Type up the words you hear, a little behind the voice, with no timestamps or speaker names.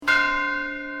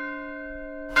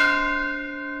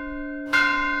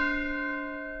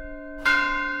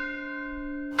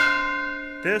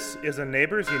This is a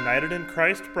Neighbors United in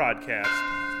Christ broadcast.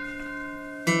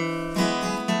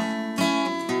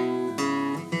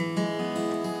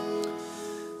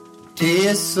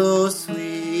 Tis so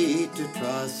sweet to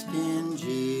trust in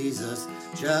Jesus,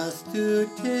 just to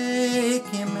take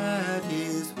him at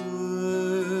his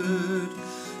word,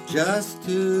 just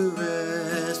to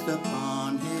rest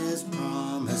upon his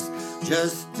promise,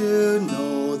 just to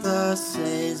know thus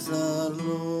says the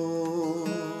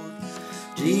Lord.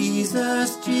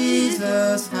 Jesus,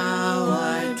 Jesus, how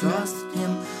I trust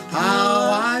him, how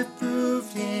I've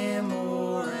proved him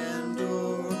o'er and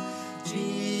o'er.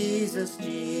 Jesus,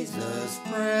 Jesus,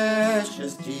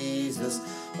 precious Jesus,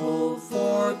 oh,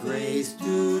 for grace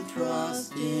to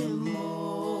trust him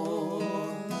more.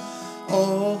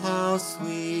 Oh, how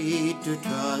sweet to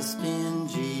trust in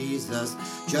Jesus,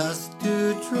 just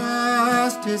to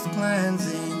trust his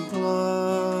cleansing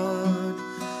blood,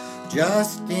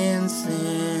 just in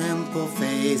simple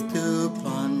faith to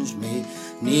plunge me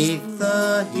 'neath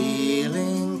the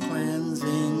healing,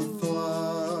 cleansing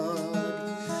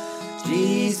flood.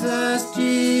 Jesus,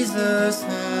 Jesus,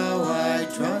 how I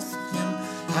trust him,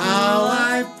 how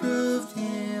I proved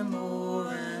him o'er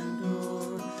and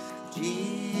o'er.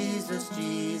 Jesus,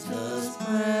 Jesus,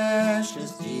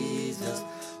 precious Jesus,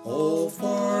 oh,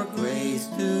 for grace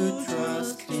to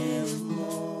trust him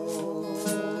more.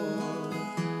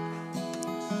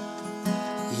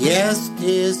 Yes,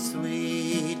 'tis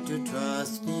sweet to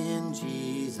trust in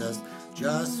Jesus,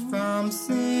 just from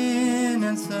sin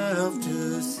and self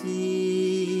to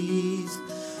cease,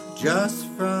 just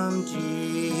from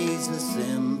Jesus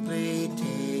simply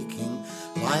taking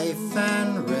life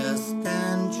and rest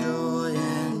and joy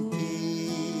and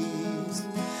peace.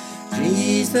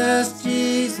 Jesus,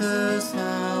 Jesus,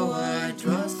 how I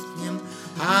trust him,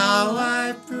 how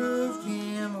I proved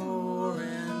him o'er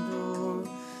and o'er.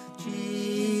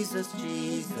 Jesus,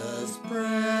 Jesus,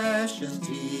 precious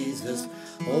Jesus,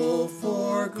 oh,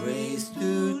 for grace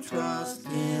to trust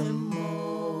him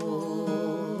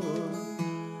more.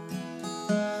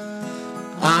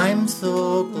 I'm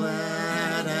so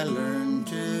glad I learned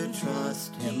to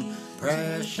trust him,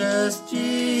 precious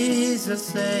Jesus,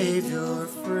 Savior,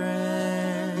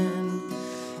 friend.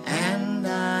 And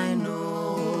I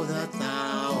know that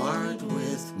thou art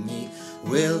with me,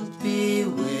 wilt be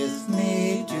with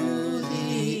me to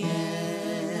the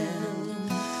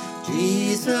end.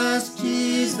 Jesus,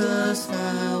 Jesus,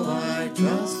 how I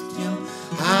trust him,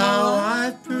 how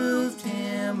I proved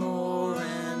him o'er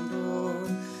and o'er.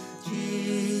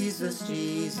 Jesus,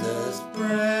 Jesus,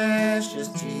 precious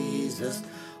Jesus,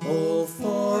 oh,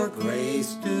 for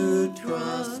grace to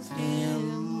trust him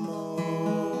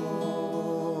more.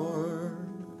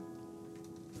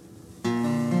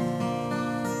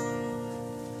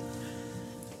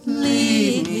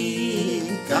 Lead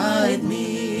me, guide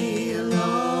me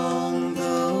along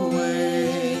the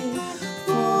way,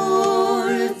 for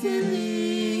if you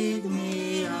lead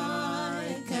me,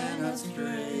 I cannot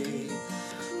stray.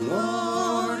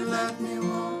 Lord, let me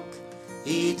walk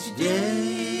each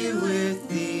day with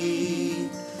thee.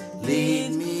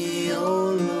 Lead me,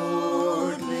 O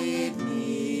Lord, lead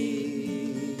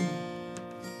me.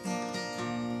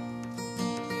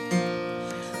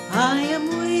 I am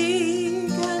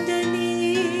weak and in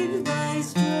need thy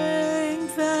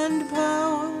strength and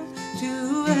power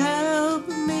to help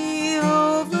me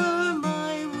over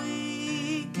my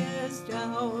weakest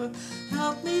hour.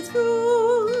 Help me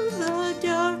through the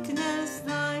darkness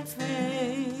thy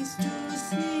face to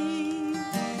see.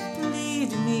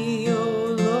 Lead me,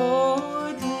 O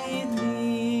Lord, lead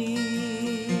me.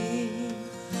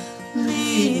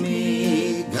 Lead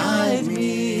me, guide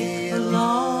me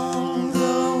along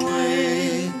the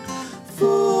way,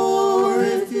 for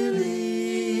if you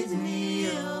lead me,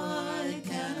 I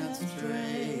cannot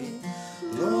stray.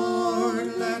 Lord,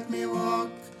 let me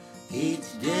walk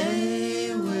each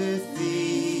day with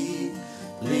thee.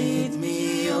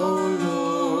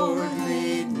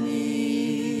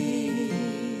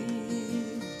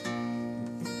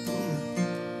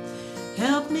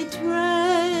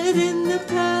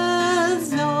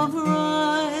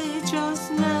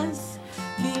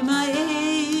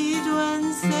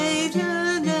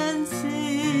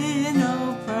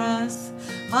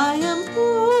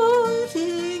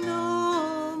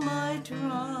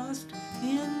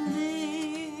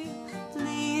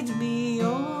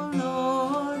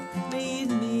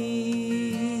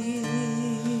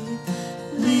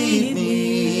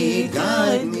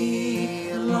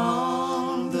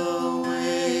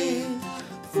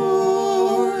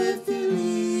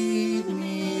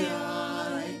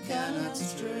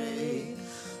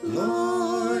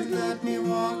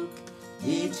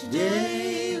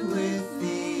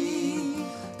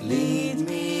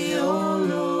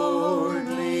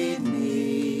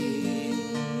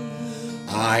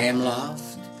 I am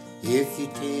lost if you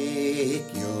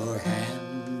take your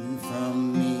hand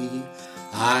from me.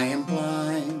 I am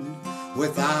blind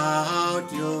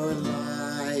without your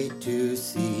light to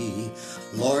see.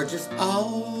 Lord, just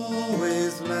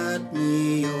always let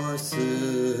me your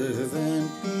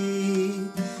servant be.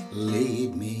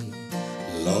 Lead me,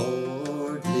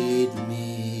 Lord, lead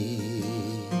me.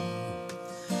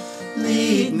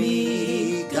 Lead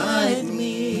me, guide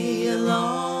me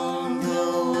along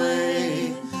the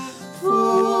way.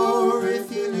 For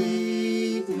if you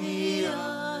lead me,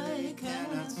 I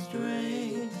cannot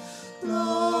stray.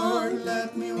 Lord,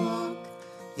 let me walk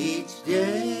each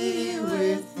day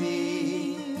with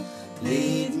thee.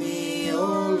 Lead me,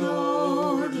 O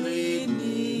Lord, lead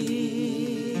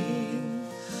me.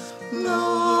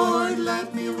 Lord,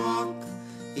 let me walk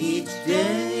each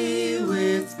day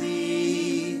with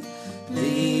thee.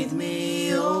 Lead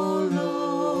me, O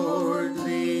Lord,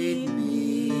 lead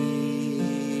me.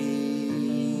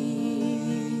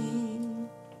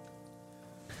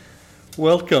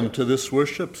 Welcome to this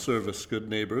worship service, good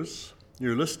neighbors.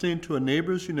 You're listening to a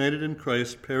Neighbors United in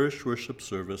Christ parish worship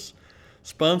service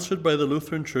sponsored by the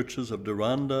Lutheran Churches of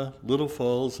Deronda, Little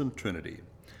Falls, and Trinity.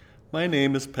 My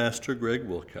name is Pastor Greg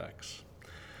Wilcox.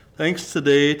 Thanks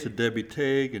today to Debbie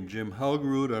Tague and Jim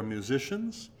Haugerud, our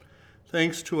musicians.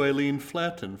 Thanks to Eileen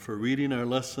Flatten for reading our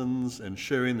lessons and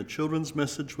sharing the children's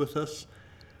message with us.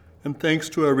 And thanks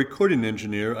to our recording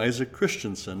engineer, Isaac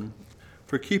Christensen,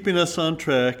 for keeping us on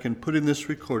track and putting this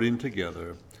recording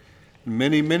together. And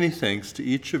many, many thanks to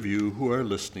each of you who are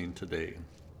listening today.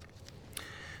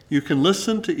 You can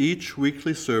listen to each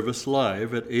weekly service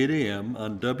live at 8 a.m.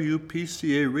 on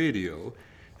WPCA Radio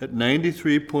at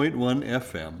 93.1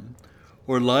 FM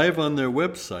or live on their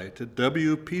website at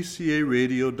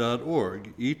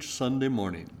wpcaradio.org each Sunday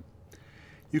morning.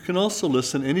 You can also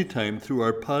listen anytime through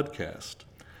our podcast,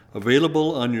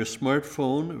 available on your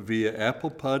smartphone via Apple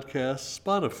Podcasts,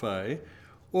 Spotify,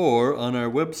 or on our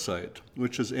website,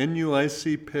 which is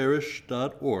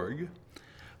nuicparish.org.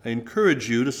 I encourage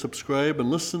you to subscribe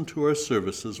and listen to our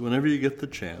services whenever you get the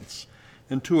chance,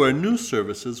 and to our new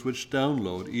services which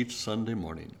download each Sunday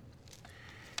morning.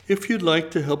 If you'd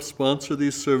like to help sponsor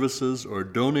these services or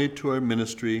donate to our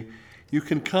ministry, you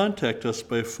can contact us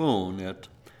by phone at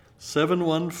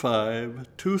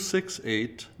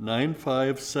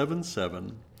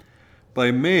 715-268-9577,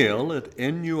 by mail at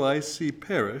NUIC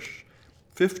Parish,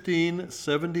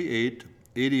 1578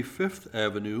 85th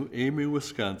Avenue, Amory,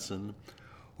 Wisconsin,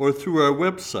 or through our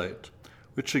website,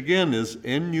 which again is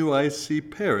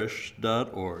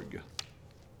nuicparish.org.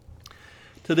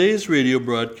 Today's radio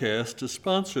broadcast is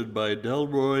sponsored by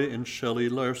Delroy and Shelley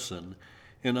Larson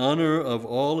in honor of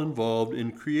all involved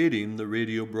in creating the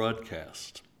radio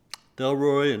broadcast.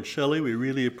 Delroy and Shelley, we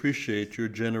really appreciate your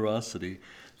generosity.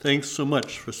 Thanks so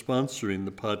much for sponsoring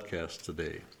the podcast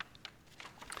today.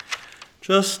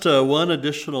 Just one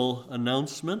additional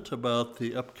announcement about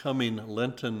the upcoming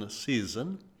Lenten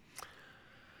season.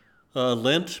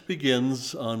 Lent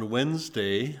begins on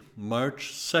Wednesday,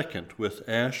 March 2nd, with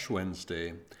Ash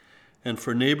Wednesday. And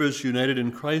for Neighbors United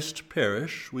in Christ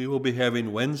Parish, we will be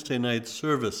having Wednesday night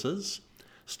services,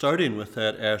 starting with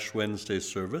that Ash Wednesday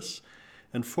service.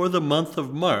 And for the month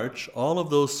of March, all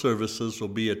of those services will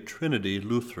be at Trinity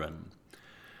Lutheran.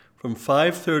 From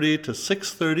 5:30 to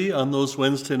 6:30 on those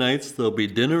Wednesday nights, there'll be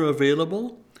dinner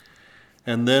available.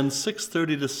 And then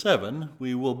 6:30 to 7,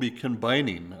 we will be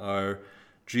combining our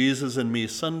Jesus and Me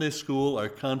Sunday School, our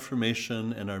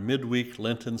confirmation, and our midweek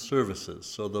Lenten services.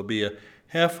 So there'll be a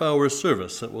half-hour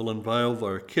service that will involve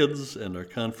our kids and our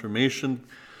confirmation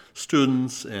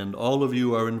students, and all of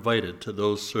you are invited to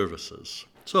those services.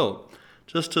 So,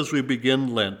 just as we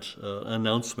begin Lent,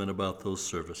 announcement about those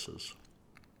services.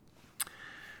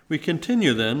 We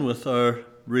continue then with our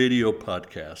radio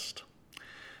podcast.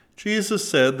 Jesus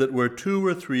said that where 2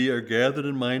 or 3 are gathered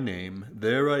in my name,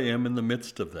 there I am in the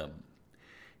midst of them.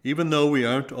 Even though we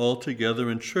aren't all together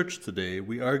in church today,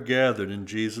 we are gathered in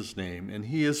Jesus' name, and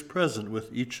he is present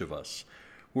with each of us,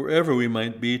 wherever we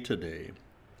might be today.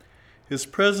 His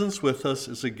presence with us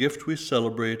is a gift we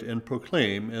celebrate and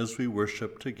proclaim as we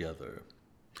worship together.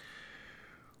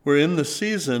 We're in the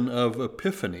season of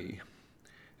Epiphany.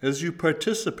 As you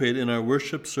participate in our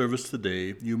worship service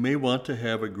today, you may want to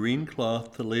have a green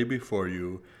cloth to lay before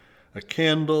you, a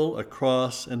candle, a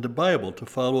cross, and a Bible to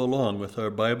follow along with our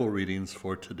Bible readings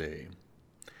for today.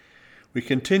 We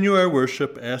continue our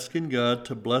worship asking God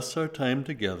to bless our time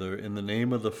together in the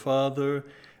name of the Father,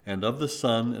 and of the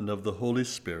Son, and of the Holy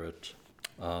Spirit.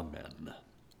 Amen.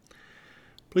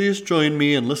 Please join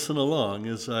me and listen along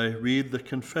as I read the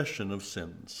Confession of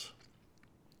Sins.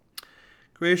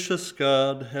 Gracious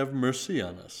God, have mercy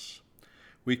on us.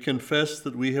 We confess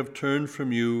that we have turned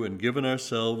from you and given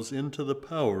ourselves into the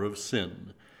power of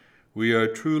sin. We are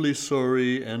truly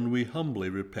sorry and we humbly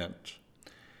repent.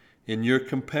 In your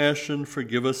compassion,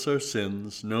 forgive us our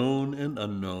sins, known and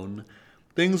unknown,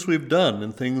 things we've done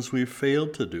and things we've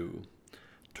failed to do.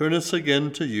 Turn us again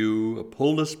to you,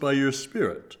 uphold us by your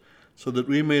Spirit, so that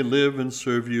we may live and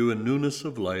serve you in newness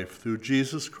of life through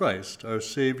Jesus Christ, our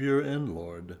Savior and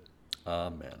Lord.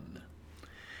 Amen.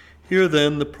 Hear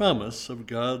then the promise of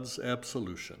God's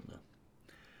absolution.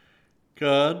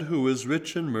 God, who is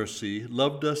rich in mercy,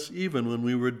 loved us even when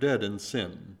we were dead in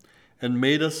sin, and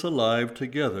made us alive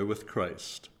together with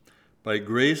Christ. By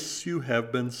grace you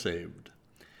have been saved.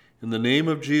 In the name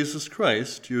of Jesus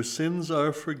Christ, your sins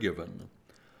are forgiven.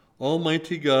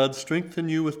 Almighty God, strengthen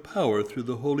you with power through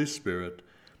the Holy Spirit,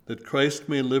 that Christ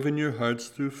may live in your hearts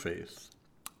through faith.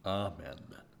 Amen.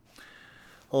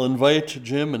 I'll invite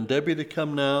Jim and Debbie to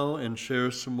come now and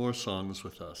share some more songs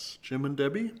with us. Jim and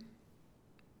Debbie?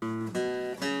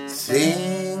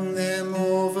 Sing them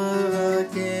over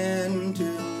again to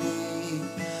me,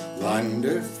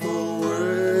 wonderful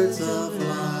words of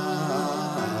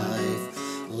life.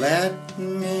 Let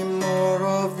me more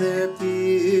of their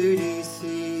beauty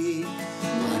see,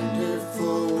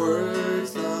 wonderful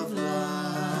words of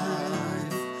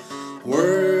life.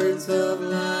 Words of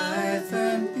life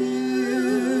and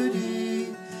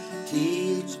beauty,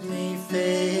 teach me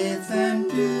faith and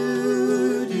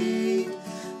duty.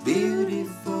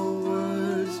 Beautiful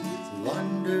words,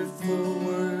 wonderful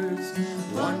words,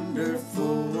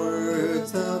 wonderful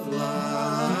words of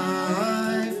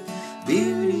life.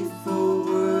 Beautiful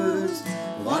words,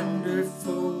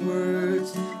 wonderful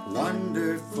words,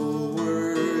 wonderful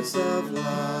words of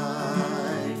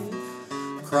life.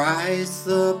 Christ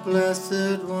the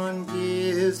Blessed One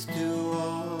gives to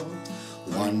all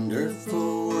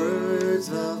wonderful words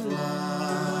of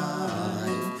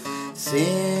life.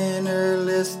 Sinner,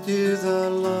 list to the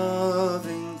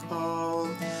loving call,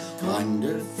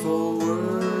 wonderful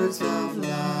words of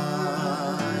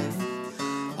life.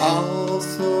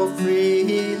 Also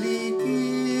freely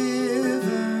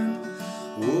given,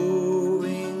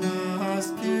 wooing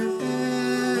us to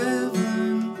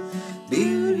heaven.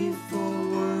 Beautiful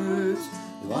words,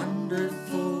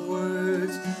 wonderful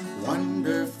words,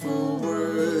 wonderful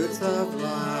words of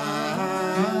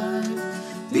life.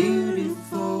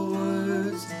 Beautiful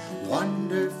words,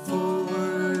 wonderful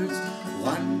words,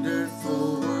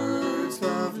 wonderful words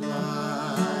of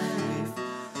life.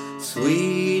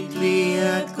 Sweetly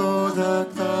echo the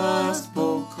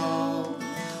gospel call,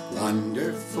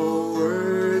 wonderful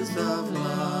words of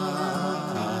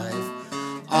life.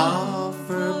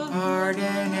 Offer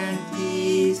pardon and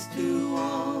peace to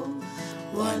all,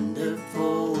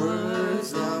 wonderful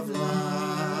words of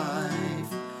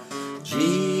life.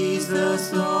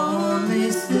 Jesus,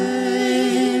 only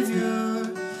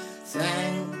Savior,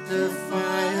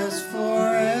 sanctify us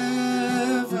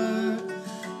forever.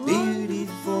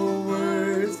 Beautiful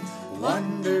words,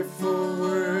 wonderful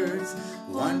words,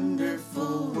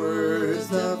 wonderful words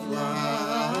of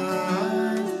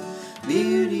life.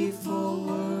 Beautiful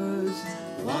words,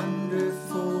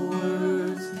 wonderful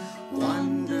words,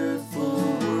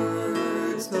 wonderful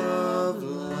words of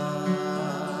life.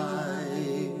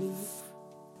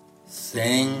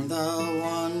 Sing the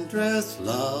wondrous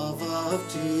love of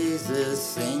Jesus,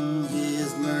 sing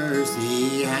his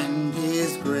mercy and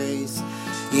his grace.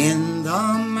 In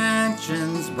the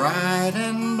mansions bright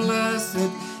and blessed,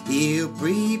 he'll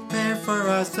prepare for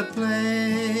us a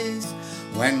place.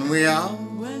 When we all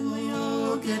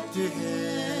get to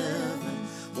heaven,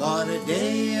 what a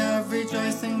day of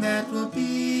rejoicing that will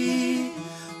be.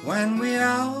 When we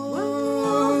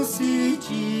all see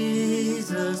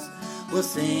Jesus, we'll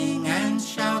sing and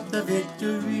shout the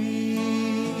victory.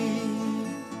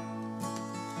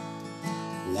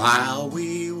 While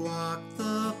we walk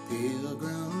the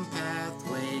pilgrim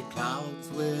pathway, clouds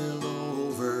will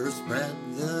overspread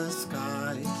the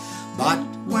sky. But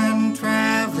when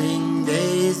traveling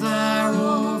days are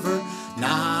over,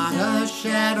 not a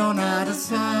shadow, not a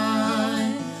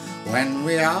sign. When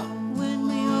we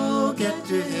all get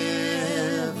to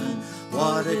heaven,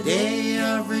 what a day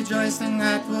of rejoicing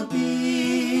that will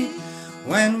be.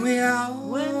 When we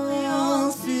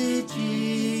all see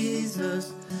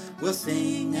Jesus, we'll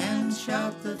sing and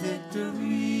shout the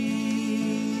victory.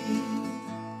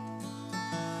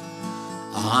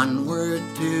 Onward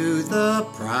to the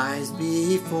prize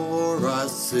before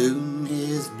us, soon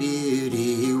his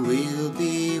beauty we'll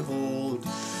behold.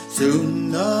 Soon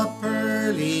the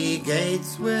pearly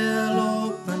gates will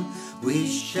open, we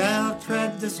shall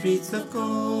tread the streets of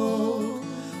gold.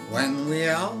 When we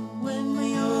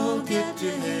all get to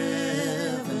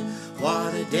heaven,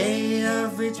 what a day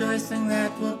of rejoicing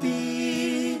that will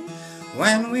be.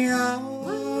 When we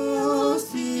all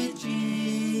see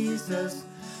Jesus,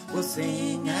 we'll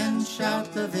sing and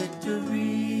shout the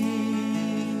victory.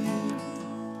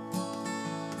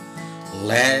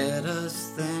 Let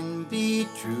us then be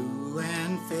true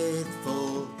and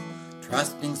faithful,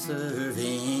 trusting,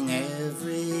 serving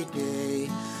every day.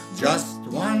 Just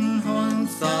one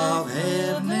once of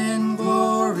heaven and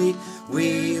glory,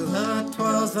 we'll the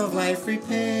toils of life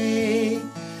repay.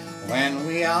 When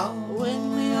we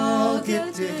all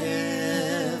get to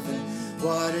heaven,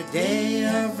 what a day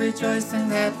of rejoicing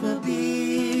that will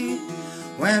be.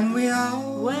 When we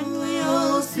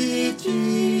all see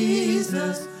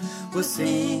Jesus, we'll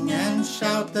sing and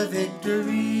shout the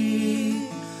victory.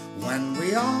 When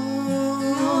we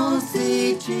all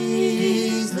see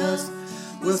Jesus,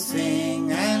 we'll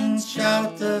sing and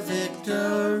shout the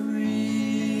victory.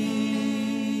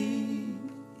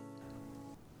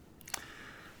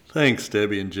 Thanks,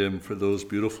 Debbie and Jim, for those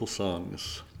beautiful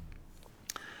songs.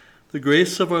 The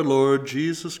grace of our Lord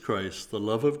Jesus Christ, the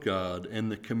love of God,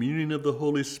 and the communion of the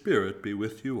Holy Spirit be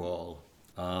with you all.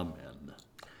 Amen.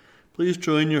 Please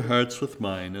join your hearts with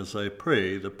mine as I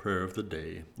pray the prayer of the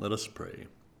day. Let us pray.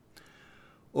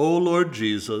 O Lord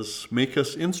Jesus, make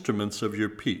us instruments of your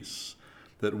peace,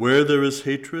 that where there is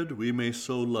hatred we may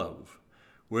sow love,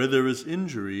 where there is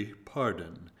injury,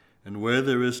 pardon, and where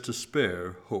there is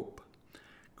despair, hope.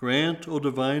 Grant, O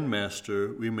Divine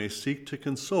Master, we may seek to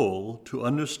console, to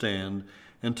understand,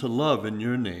 and to love in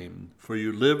your name, for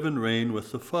you live and reign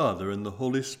with the Father and the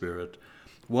Holy Spirit,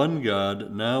 one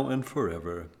God, now and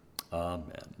forever.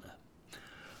 Amen.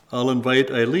 I'll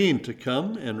invite Eileen to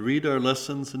come and read our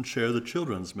lessons and share the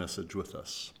children's message with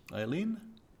us. Eileen?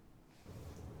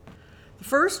 The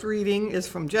first reading is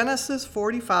from Genesis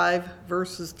 45,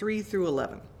 verses 3 through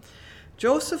 11.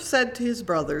 Joseph said to his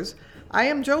brothers, I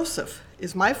am Joseph.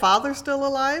 Is my father still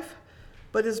alive?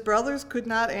 But his brothers could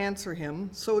not answer him,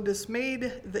 so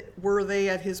dismayed were they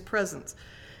at his presence.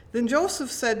 Then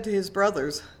Joseph said to his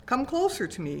brothers, Come closer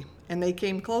to me. And they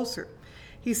came closer.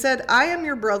 He said, I am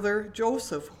your brother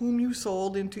Joseph, whom you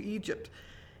sold into Egypt.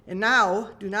 And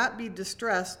now do not be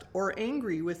distressed or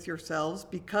angry with yourselves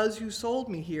because you sold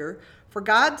me here, for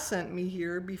God sent me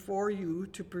here before you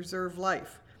to preserve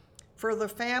life. For the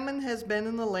famine has been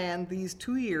in the land these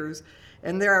 2 years,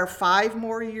 and there are 5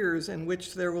 more years in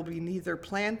which there will be neither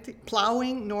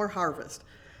plowing nor harvest.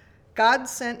 God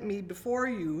sent me before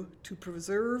you to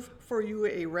preserve for you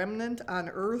a remnant on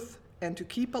earth and to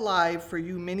keep alive for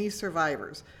you many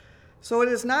survivors. So it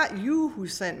is not you who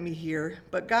sent me here,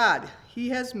 but God. He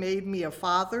has made me a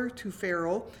father to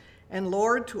Pharaoh and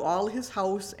lord to all his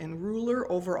house and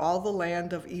ruler over all the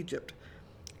land of Egypt.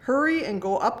 Hurry and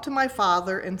go up to my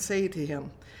father and say to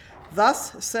him,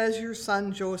 Thus says your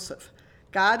son Joseph,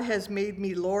 God has made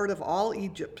me lord of all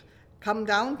Egypt. Come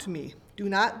down to me. Do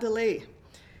not delay.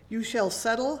 You shall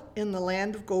settle in the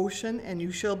land of Goshen, and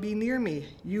you shall be near me,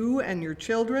 you and your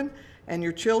children and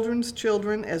your children's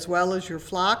children, as well as your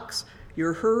flocks,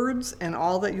 your herds, and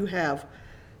all that you have.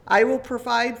 I will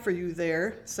provide for you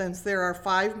there, since there are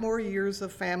 5 more years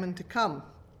of famine to come,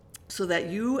 so that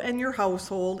you and your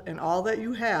household and all that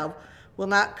you have will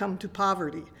not come to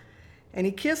poverty. And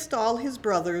he kissed all his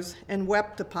brothers and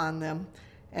wept upon them,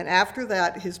 and after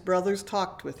that his brothers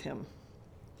talked with him.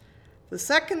 The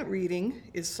second reading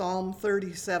is Psalm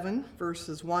 37,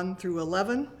 verses 1 through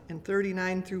 11 and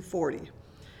 39 through 40.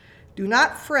 Do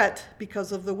not fret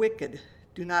because of the wicked.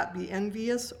 Do not be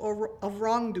envious of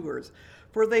wrongdoers,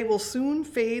 for they will soon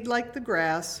fade like the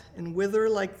grass and wither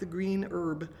like the green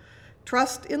herb.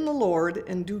 Trust in the Lord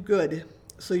and do good,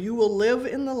 so you will live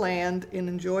in the land and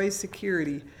enjoy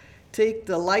security. Take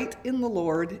delight in the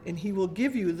Lord, and he will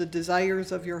give you the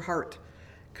desires of your heart.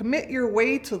 Commit your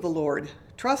way to the Lord.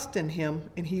 Trust in him,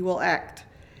 and he will act.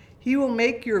 He will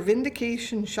make your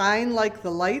vindication shine like the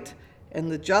light, and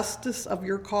the justice of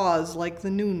your cause like the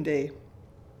noonday.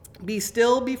 Be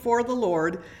still before the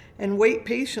Lord, and wait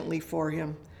patiently for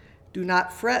him. Do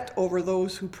not fret over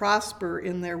those who prosper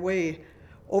in their way,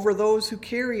 over those who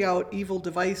carry out evil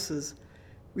devices.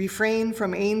 Refrain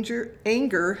from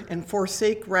anger and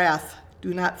forsake wrath.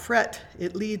 Do not fret,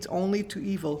 it leads only to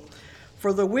evil.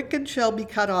 For the wicked shall be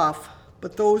cut off,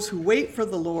 but those who wait for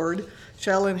the Lord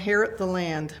shall inherit the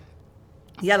land.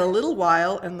 Yet a little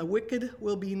while, and the wicked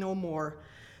will be no more.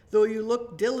 Though you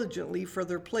look diligently for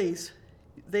their place,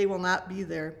 they will not be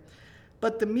there.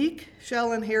 But the meek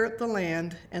shall inherit the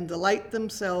land and delight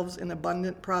themselves in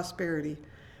abundant prosperity.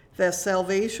 The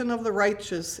salvation of the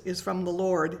righteous is from the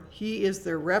Lord. He is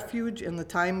their refuge in the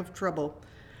time of trouble.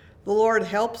 The Lord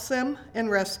helps them and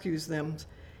rescues them.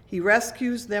 He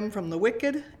rescues them from the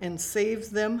wicked and saves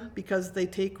them because they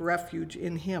take refuge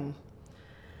in him.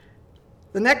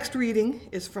 The next reading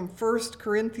is from 1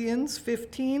 Corinthians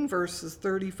 15, verses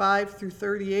 35 through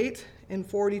 38 and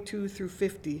 42 through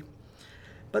 50.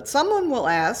 But someone will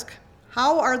ask,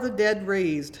 how are the dead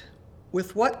raised?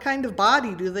 With what kind of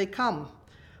body do they come?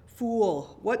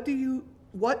 Fool, what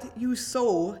you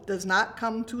sow does not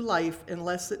come to life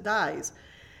unless it dies.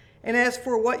 And as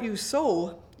for what you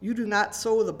sow, you do not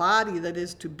sow the body that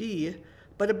is to be,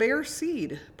 but a bare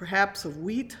seed, perhaps of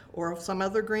wheat or of some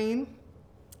other grain.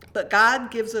 But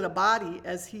God gives it a body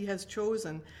as he has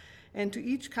chosen, and to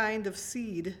each kind of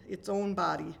seed its own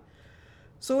body.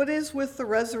 So it is with the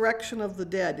resurrection of the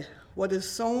dead. What is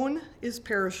sown is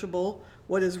perishable,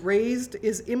 what is raised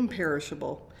is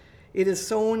imperishable. It is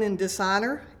sown in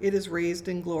dishonor, it is raised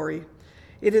in glory.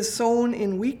 It is sown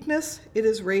in weakness, it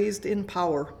is raised in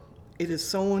power. It is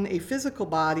sown a physical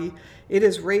body, it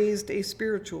is raised a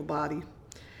spiritual body.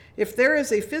 If there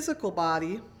is a physical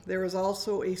body, there is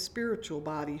also a spiritual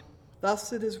body.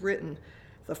 Thus it is written,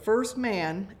 the first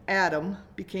man, Adam,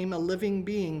 became a living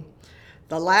being.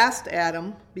 The last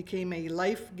Adam became a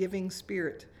life-giving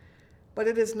spirit. But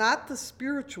it is not the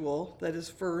spiritual that is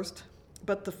first,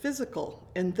 but the physical,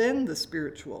 and then the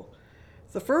spiritual.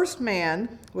 The first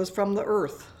man was from the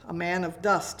earth, a man of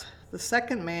dust. The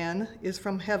second man is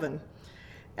from heaven.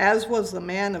 As was the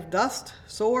man of dust,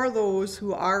 so are those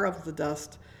who are of the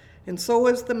dust. And so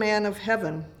is the man of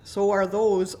heaven, so are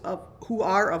those who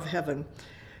are of heaven.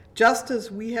 Just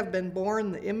as we have been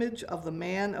born the image of the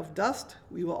man of dust,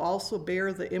 we will also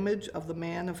bear the image of the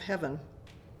man of heaven.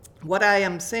 What I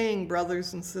am saying,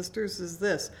 brothers and sisters, is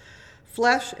this: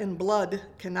 flesh and blood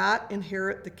cannot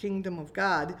inherit the kingdom of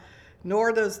God,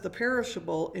 nor does the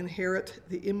perishable inherit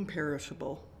the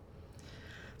imperishable.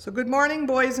 So good morning,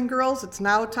 boys and girls. It's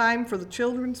now time for the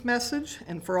children's message,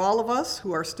 and for all of us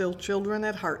who are still children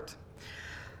at heart.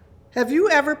 Have you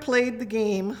ever played the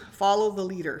game Follow the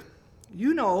Leader?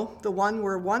 You know, the one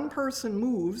where one person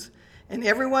moves and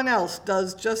everyone else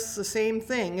does just the same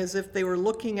thing as if they were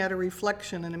looking at a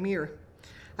reflection in a mirror.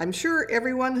 I'm sure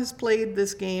everyone has played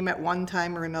this game at one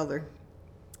time or another.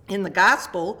 In the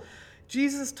gospel,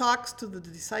 Jesus talks to the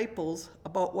disciples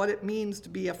about what it means to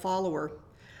be a follower.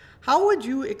 How would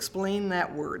you explain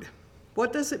that word?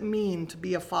 What does it mean to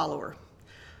be a follower?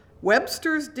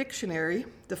 Webster's dictionary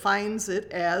defines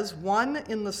it as one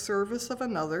in the service of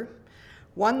another,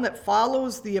 one that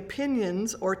follows the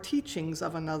opinions or teachings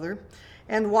of another,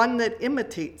 and one that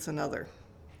imitates another.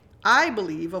 I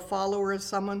believe a follower is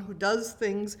someone who does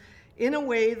things in a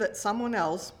way that someone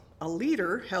else, a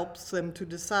leader, helps them to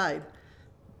decide.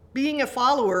 Being a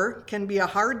follower can be a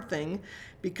hard thing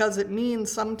because it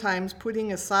means sometimes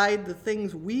putting aside the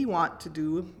things we want to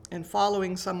do and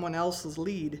following someone else's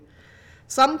lead.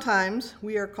 Sometimes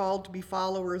we are called to be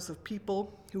followers of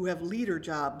people who have leader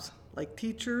jobs, like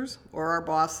teachers or our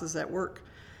bosses at work.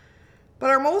 But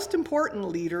our most important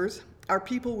leaders are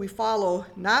people we follow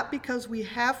not because we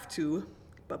have to,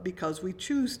 but because we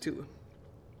choose to.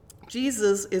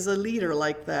 Jesus is a leader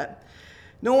like that.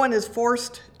 No one is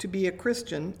forced to be a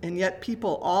Christian, and yet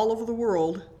people all over the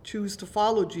world choose to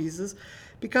follow Jesus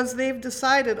because they've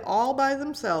decided all by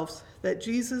themselves that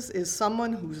Jesus is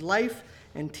someone whose life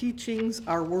and teachings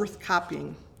are worth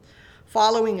copying.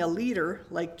 Following a leader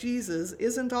like Jesus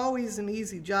isn't always an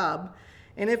easy job,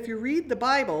 and if you read the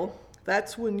Bible,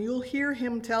 that's when you'll hear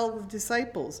him tell the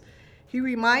disciples. He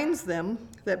reminds them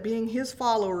that being his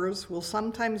followers will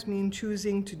sometimes mean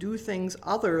choosing to do things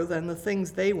other than the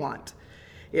things they want.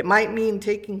 It might mean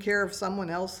taking care of someone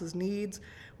else's needs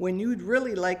when you'd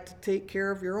really like to take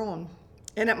care of your own.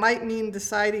 And it might mean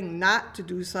deciding not to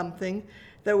do something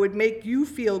that would make you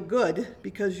feel good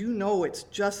because you know it's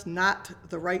just not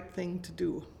the right thing to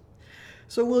do.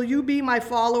 So will you be my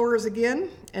followers again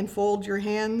and fold your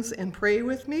hands and pray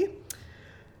with me?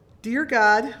 Dear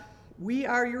God, we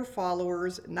are your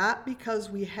followers not because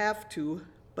we have to,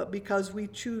 but because we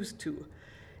choose to.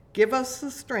 Give us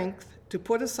the strength to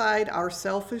put aside our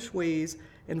selfish ways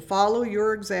and follow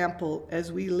your example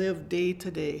as we live day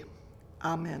to day.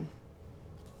 Amen.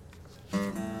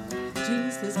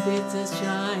 Jesus bids us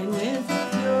shine with a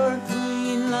pure,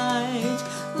 clean light,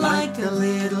 like a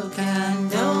little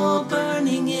candle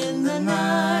burning in the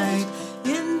night.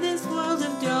 In this world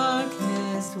of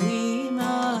darkness, we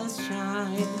must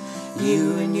shine.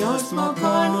 You in your small corner,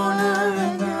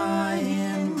 and I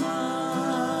in mine.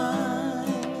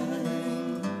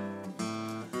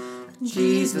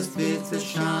 Jesus bids us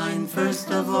shine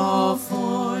first of all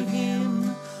for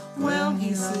him. Well,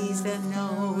 he sees and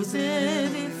knows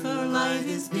it if our light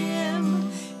is dim.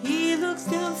 He looks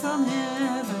down from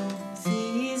heaven,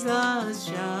 sees us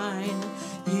shine.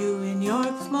 You in your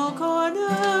small corner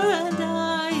and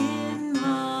I in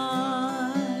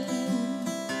mine.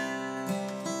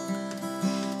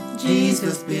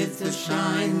 Jesus bids us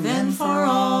shine then for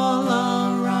all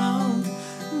around.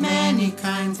 Many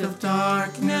kinds of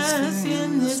darkness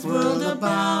in this world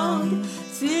abound.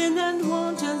 Sin and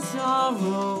want and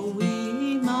sorrow,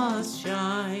 we must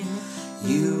shine.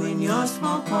 You in your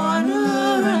small corner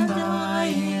and I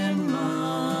in mine.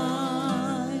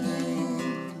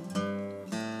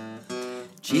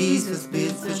 Jesus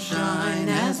bids us shine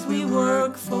as we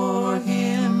work for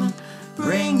Him,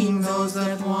 bringing those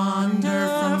that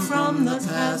wander from the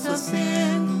paths of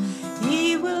sin.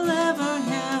 He will ever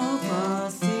help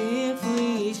us if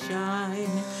we shine.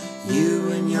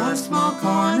 You in your small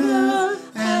corner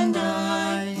and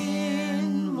I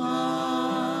in mine.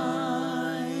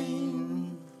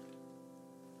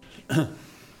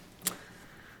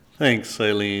 Thanks,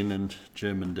 Eileen and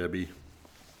Jim and Debbie.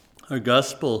 Our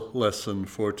gospel lesson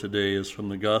for today is from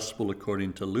the Gospel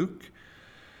according to Luke,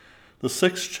 the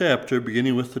 6th chapter,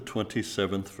 beginning with the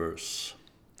 27th verse.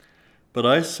 But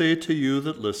I say to you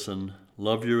that listen,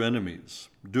 love your enemies,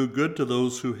 do good to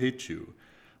those who hate you,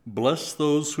 bless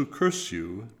those who curse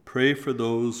you, pray for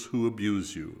those who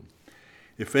abuse you.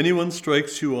 If anyone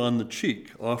strikes you on the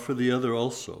cheek, offer the other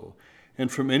also, and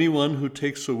from anyone who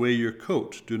takes away your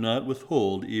coat, do not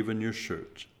withhold even your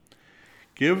shirt.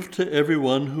 Give to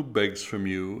everyone who begs from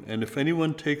you, and if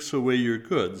anyone takes away your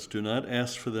goods, do not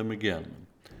ask for them again.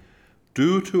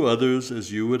 Do to others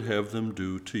as you would have them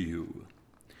do to you.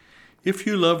 If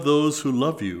you love those who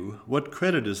love you, what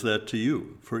credit is that to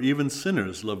you? For even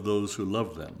sinners love those who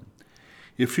love them.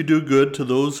 If you do good to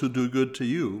those who do good to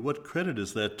you, what credit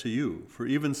is that to you? For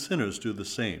even sinners do the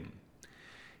same.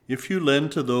 If you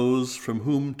lend to those from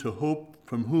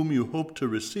whom you hope to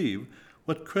receive,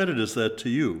 what credit is that to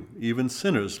you? Even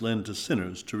sinners lend to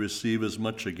sinners to receive as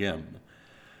much again.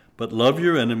 But love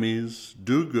your enemies,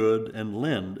 do good, and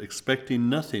lend, expecting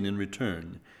nothing in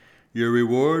return. Your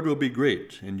reward will be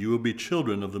great, and you will be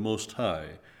children of the Most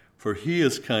High, for He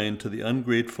is kind to the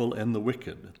ungrateful and the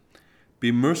wicked.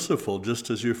 Be merciful just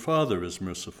as your Father is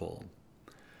merciful.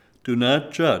 Do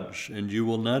not judge, and you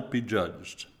will not be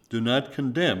judged. Do not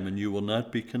condemn, and you will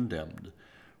not be condemned.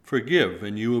 Forgive,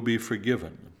 and you will be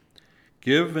forgiven.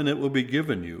 Give, and it will be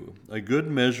given you. A good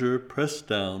measure, pressed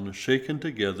down, shaken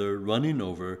together, running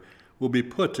over, will be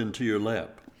put into your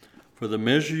lap. For the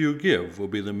measure you give will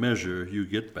be the measure you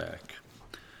get back.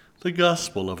 The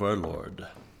Gospel of our Lord.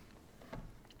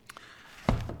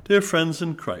 Dear friends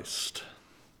in Christ,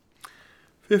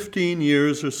 15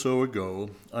 years or so ago,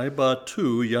 I bought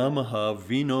 2 Yamaha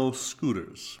Vino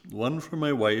scooters, one for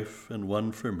my wife and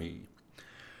one for me.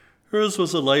 Hers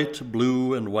was a light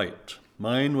blue and white.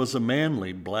 Mine was a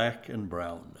manly black and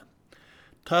brown.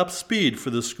 Top speed for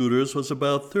the scooters was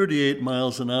about 38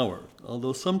 miles an hour,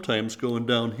 although sometimes going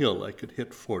downhill I could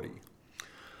hit 40.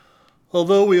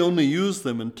 Although we only used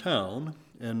them in town,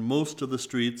 and most of the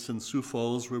streets in Sioux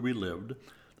Falls where we lived,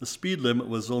 the speed limit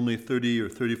was only 30 or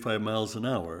 35 miles an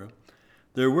hour,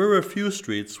 there were a few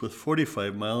streets with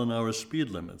 45-mile-an-hour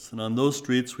speed limits, and on those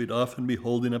streets we'd often be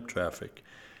holding up traffic,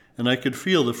 and I could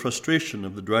feel the frustration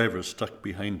of the drivers stuck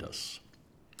behind us.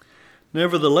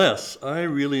 Nevertheless, I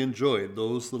really enjoyed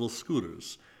those little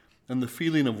scooters and the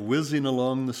feeling of whizzing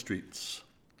along the streets.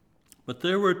 But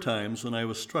there were times when I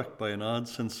was struck by an odd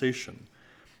sensation.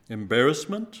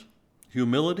 Embarrassment?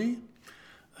 Humility?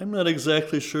 I'm not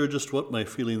exactly sure just what my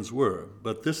feelings were,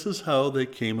 but this is how they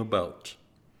came about.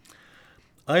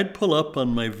 I'd pull up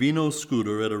on my Vino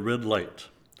scooter at a red light.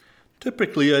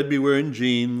 Typically, I'd be wearing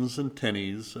jeans and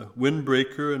tennies, a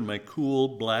windbreaker, and my cool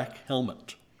black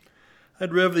helmet.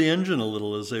 I'd rev the engine a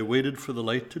little as I waited for the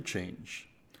light to change,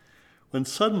 when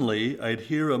suddenly I'd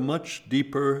hear a much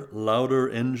deeper, louder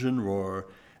engine roar,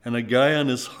 and a guy on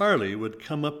his Harley would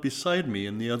come up beside me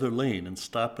in the other lane and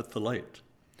stop at the light.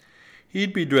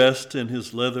 He'd be dressed in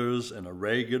his leathers and a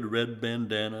ragged red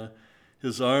bandana,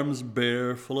 his arms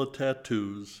bare, full of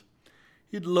tattoos.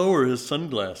 He'd lower his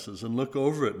sunglasses and look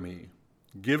over at me,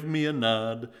 give me a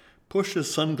nod, push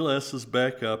his sunglasses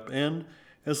back up, and,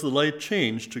 as the light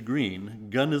changed to green,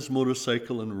 gun his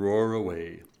motorcycle and roar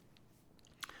away.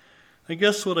 I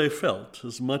guess what I felt,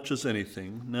 as much as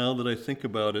anything, now that I think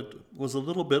about it, was a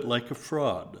little bit like a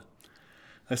fraud.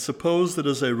 I suppose that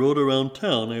as I rode around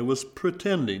town, I was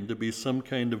pretending to be some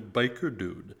kind of biker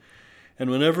dude,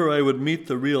 and whenever I would meet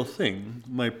the real thing,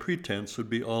 my pretense would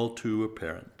be all too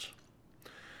apparent.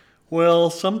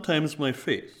 Well, sometimes my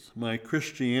faith, my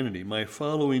Christianity, my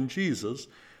following Jesus,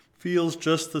 feels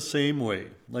just the same way,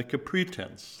 like a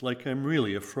pretense, like I'm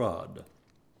really a fraud.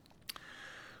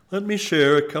 Let me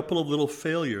share a couple of little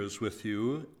failures with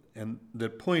you and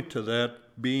that point to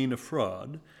that being a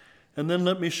fraud, and then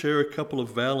let me share a couple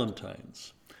of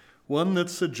valentines. One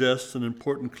that suggests an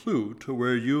important clue to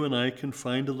where you and I can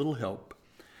find a little help,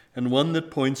 and one that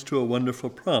points to a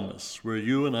wonderful promise where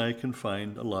you and I can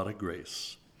find a lot of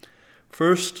grace.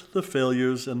 First, the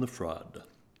failures and the fraud.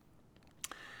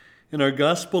 In our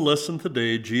gospel lesson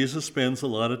today, Jesus spends a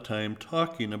lot of time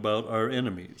talking about our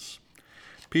enemies,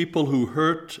 people who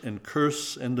hurt and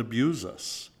curse and abuse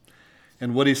us.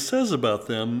 And what he says about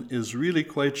them is really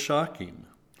quite shocking.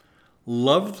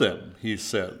 Love them, he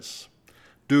says.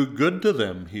 Do good to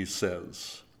them, he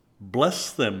says.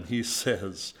 Bless them, he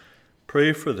says.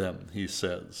 Pray for them, he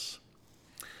says.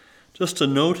 Just a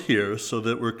note here so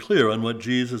that we're clear on what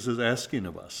Jesus is asking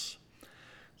of us.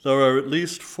 There are at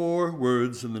least 4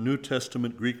 words in the New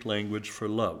Testament Greek language for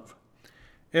love.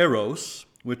 Eros,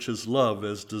 which is love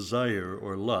as desire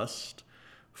or lust.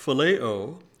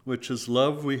 Phileo, which is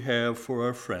love we have for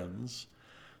our friends.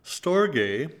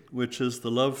 Storge, which is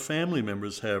the love family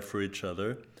members have for each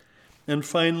other. And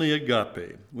finally,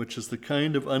 agape, which is the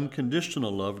kind of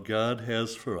unconditional love God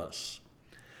has for us.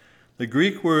 The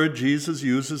Greek word Jesus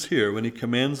uses here when he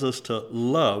commands us to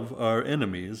love our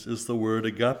enemies is the word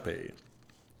agape.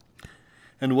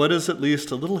 And what is at least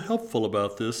a little helpful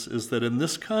about this is that in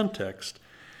this context,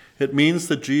 it means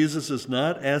that Jesus is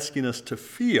not asking us to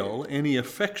feel any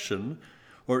affection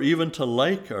or even to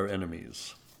like our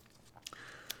enemies.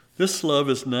 This love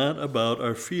is not about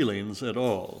our feelings at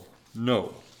all.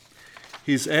 No.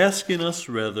 He's asking us,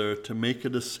 rather, to make a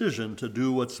decision to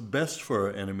do what's best for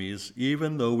our enemies,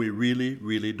 even though we really,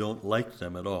 really don't like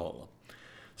them at all.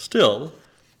 Still,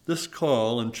 this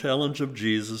call and challenge of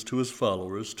Jesus to his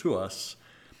followers, to us,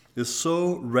 is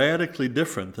so radically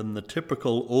different than the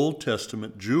typical Old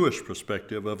Testament Jewish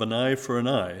perspective of an eye for an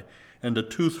eye and a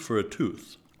tooth for a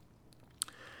tooth.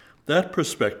 That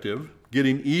perspective,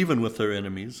 getting even with our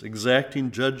enemies,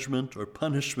 exacting judgment or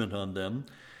punishment on them,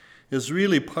 is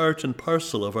really part and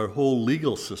parcel of our whole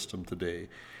legal system today.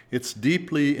 It's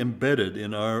deeply embedded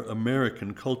in our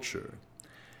American culture.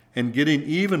 And getting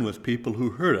even with people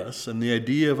who hurt us and the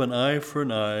idea of an eye for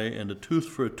an eye and a tooth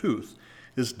for a tooth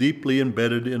is deeply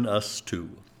embedded in us too.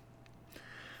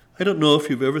 I don't know if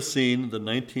you've ever seen the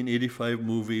 1985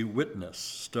 movie Witness,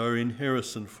 starring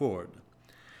Harrison Ford.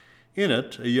 In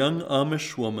it, a young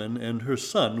Amish woman and her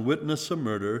son witness a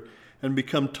murder and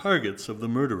become targets of the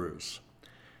murderers.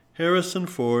 Harrison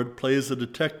Ford plays a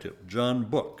detective, John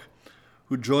Book,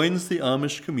 who joins the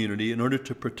Amish community in order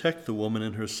to protect the woman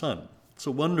and her son. It's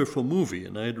a wonderful movie,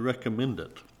 and I'd recommend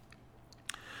it.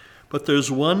 But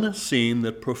there's one scene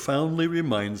that profoundly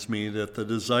reminds me that the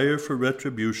desire for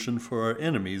retribution for our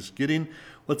enemies, getting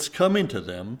what's coming to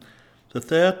them,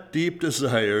 that deep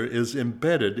desire is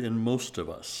embedded in most of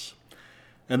us,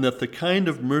 and that the kind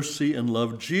of mercy and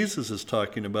love Jesus is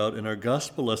talking about in our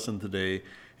gospel lesson today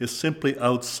is simply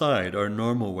outside our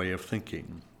normal way of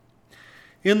thinking.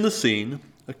 In the scene,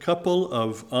 a couple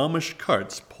of Amish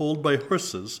carts pulled by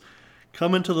horses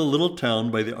come into the little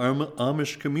town by the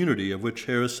Amish community of which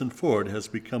Harrison Ford has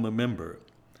become a member.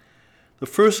 The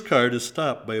first cart is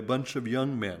stopped by a bunch of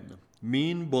young men,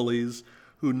 mean bullies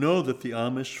who know that the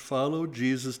Amish follow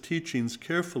Jesus' teachings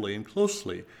carefully and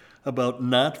closely about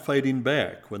not fighting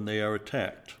back when they are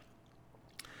attacked.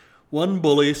 One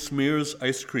bully smears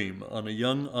ice cream on a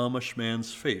young Amish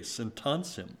man's face and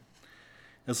taunts him.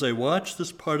 As I watch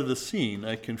this part of the scene,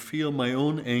 I can feel my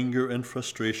own anger and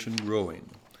frustration growing.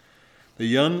 The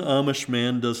young Amish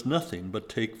man does nothing but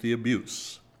take the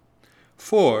abuse.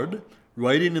 Ford,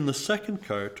 riding in the second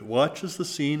cart, watches the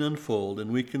scene unfold, and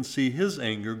we can see his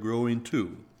anger growing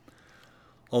too.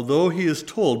 Although he is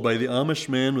told by the Amish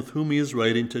man with whom he is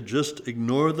riding to just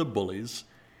ignore the bullies,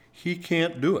 he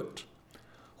can't do it.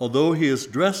 Although he is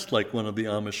dressed like one of the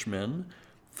Amish men,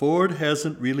 Ford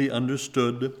hasn't really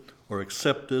understood or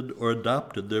accepted or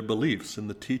adopted their beliefs in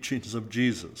the teachings of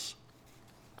Jesus.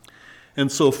 And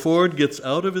so Ford gets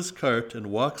out of his cart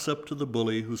and walks up to the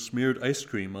bully who smeared ice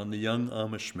cream on the young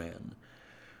Amish man.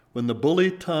 When the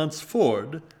bully taunts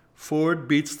Ford, Ford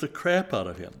beats the crap out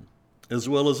of him, as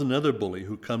well as another bully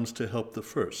who comes to help the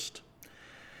first.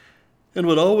 And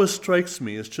what always strikes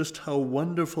me is just how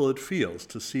wonderful it feels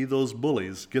to see those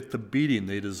bullies get the beating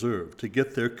they deserve, to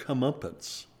get their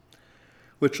comeuppance.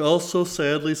 Which also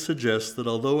sadly suggests that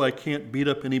although I can't beat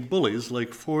up any bullies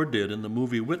like Ford did in the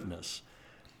movie Witness,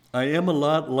 I am a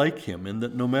lot like him in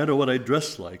that no matter what I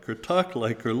dress like or talk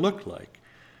like or look like,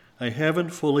 I haven't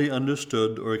fully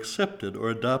understood or accepted or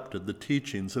adopted the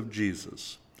teachings of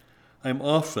Jesus. I'm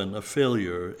often a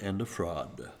failure and a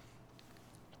fraud.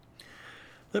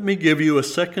 Let me give you a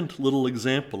second little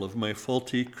example of my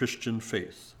faulty Christian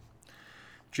faith.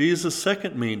 Jesus'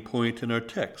 second main point in our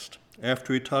text,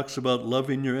 after he talks about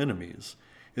loving your enemies,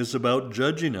 is about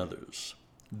judging others.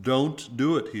 Don't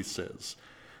do it, he says.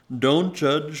 Don't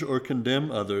judge or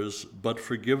condemn others, but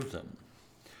forgive them.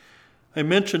 I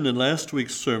mentioned in last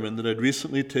week's sermon that I'd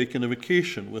recently taken a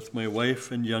vacation with my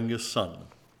wife and youngest son.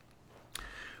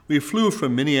 We flew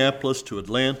from Minneapolis to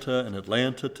Atlanta and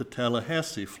Atlanta to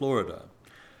Tallahassee, Florida.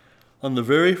 On the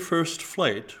very first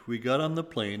flight, we got on the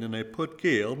plane and I put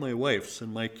Gail, my wife's,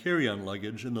 and my carry-on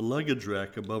luggage in the luggage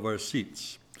rack above our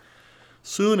seats.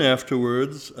 Soon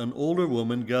afterwards, an older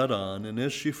woman got on, and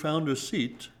as she found her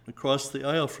seat across the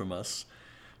aisle from us,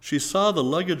 she saw the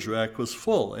luggage rack was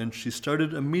full, and she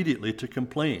started immediately to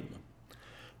complain.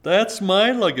 "That's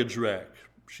my luggage rack,"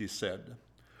 she said.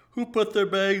 "Who put their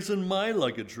bags in my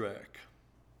luggage rack?"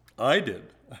 "I did,"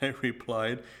 I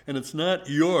replied, "and it's not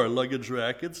your luggage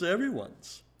rack, it's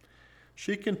everyone's."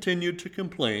 She continued to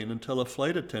complain until a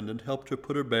flight attendant helped her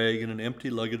put her bag in an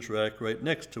empty luggage rack right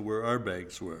next to where our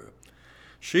bags were.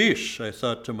 Sheesh, I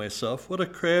thought to myself, what a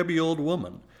crabby old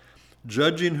woman,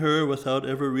 judging her without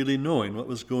ever really knowing what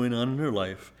was going on in her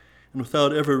life and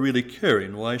without ever really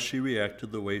caring why she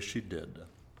reacted the way she did.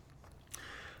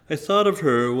 I thought of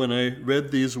her when I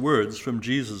read these words from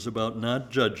Jesus about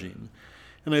not judging,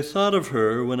 and I thought of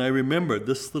her when I remembered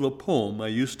this little poem I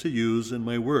used to use in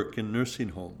my work in nursing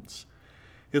homes.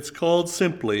 It's called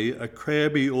simply A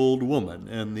Crabby Old Woman,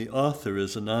 and the author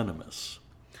is anonymous.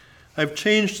 I've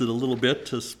changed it a little bit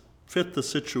to fit the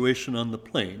situation on the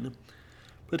plane,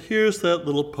 but here's that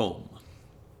little poem.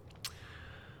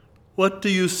 What do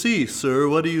you see, sir?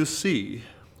 What do you see?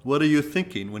 What are you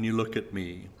thinking when you look at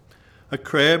me? A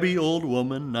crabby old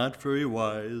woman, not very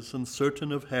wise,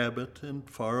 uncertain of habit and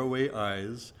faraway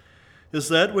eyes. Is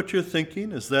that what you're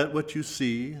thinking? Is that what you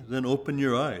see? Then open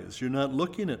your eyes. You're not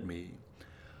looking at me.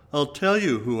 I'll tell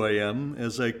you who I am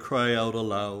as I cry out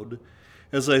aloud,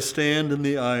 as I stand in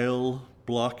the aisle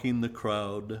blocking the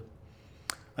crowd.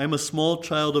 I'm a small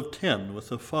child of 10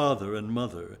 with a father and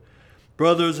mother,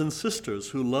 brothers and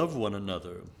sisters who love one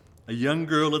another, a young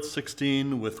girl at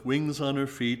 16 with wings on her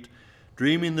feet,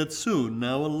 dreaming that soon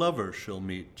now a lover she'll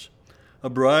meet. A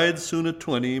bride soon at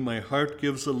 20, my heart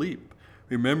gives a leap,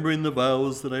 remembering the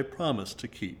vows that I promised to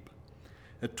keep.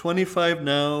 At 25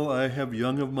 now, I have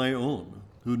young of my own,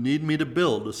 who need me to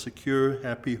build a secure,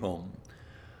 happy home.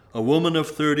 A woman of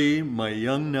 30, my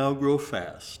young now grow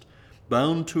fast,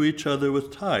 bound to each other with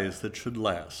ties that should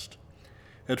last.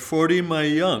 At 40, my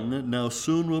young now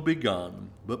soon will be gone,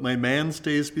 but my man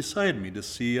stays beside me to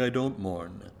see I don't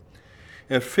mourn.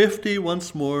 At 50,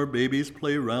 once more, babies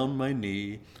play round my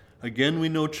knee. Again we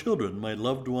know children, my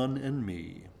loved one and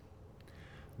me.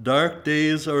 Dark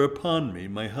days are upon me,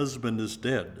 my husband is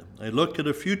dead. I look at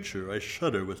a future, I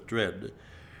shudder with dread.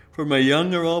 For my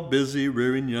young are all busy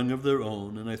rearing young of their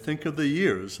own, and I think of the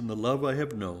years and the love I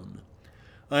have known.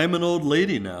 I am an old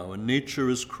lady now, and nature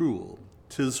is cruel.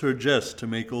 'Tis her jest to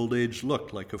make old age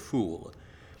look like a fool.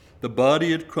 The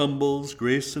body it crumbles,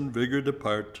 grace and vigor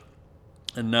depart,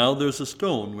 and now there's a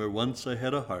stone where once I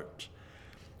had a heart.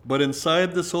 But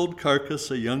inside this old carcass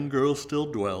a young girl still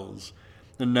dwells,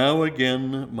 and now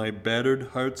again my battered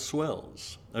heart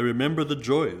swells. I remember the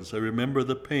joys, I remember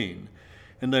the pain,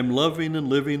 and I'm loving and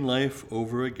living life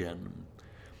over again.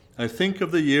 I think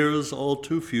of the years all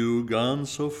too few, gone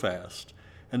so fast,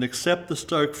 and accept the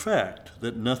stark fact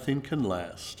that nothing can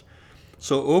last.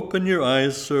 So open your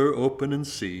eyes, sir, open and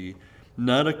see,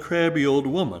 not a crabby old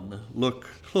woman, look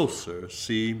closer,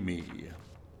 see me.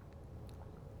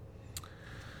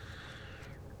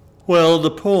 Well,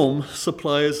 the poem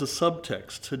supplies a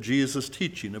subtext to Jesus'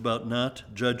 teaching about not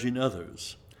judging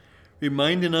others,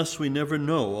 reminding us we never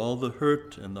know all the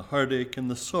hurt and the heartache and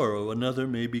the sorrow another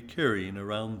may be carrying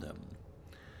around them.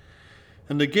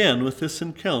 And again, with this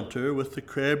encounter with the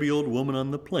crabby old woman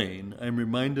on the plane, I'm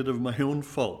reminded of my own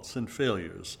faults and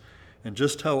failures, and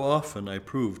just how often I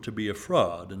prove to be a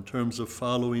fraud in terms of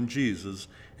following Jesus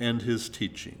and his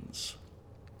teachings.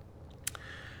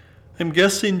 I'm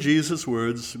guessing Jesus'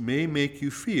 words may make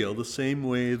you feel the same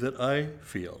way that I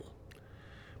feel.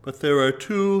 But there are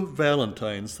two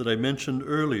Valentines that I mentioned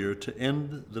earlier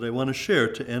that I want to share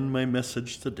to end my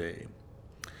message today.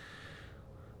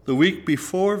 The week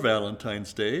before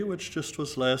Valentine's Day, which just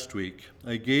was last week,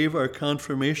 I gave our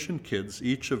confirmation kids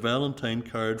each a Valentine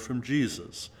card from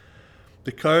Jesus.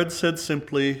 The card said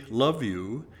simply, "Love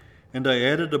you," and I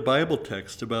added a Bible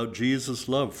text about Jesus'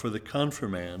 love for the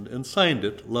confirmand and signed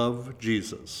it, "Love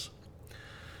Jesus."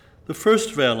 The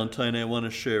first Valentine I want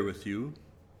to share with you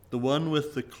the one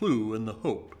with the clue and the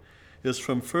hope, is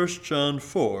from 1 John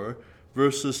 4,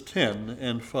 verses 10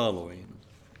 and following.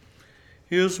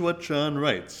 Here's what John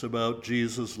writes about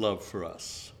Jesus' love for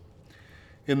us.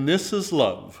 "In this is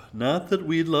love, not that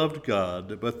we loved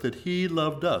God, but that he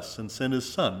loved us and sent his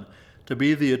Son to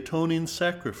be the atoning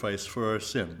sacrifice for our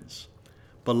sins.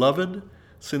 Beloved,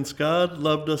 since God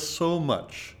loved us so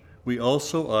much, we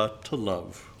also ought to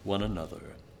love one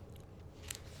another."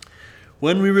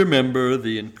 When we remember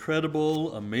the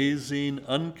incredible, amazing,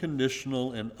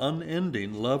 unconditional, and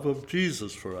unending love of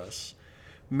Jesus for us,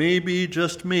 maybe,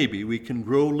 just maybe, we can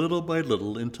grow little by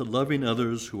little into loving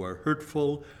others who are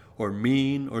hurtful or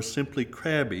mean or simply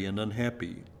crabby and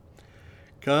unhappy.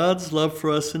 God's love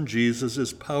for us in Jesus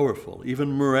is powerful,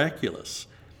 even miraculous.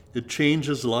 It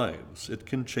changes lives. It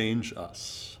can change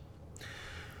us.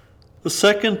 The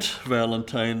second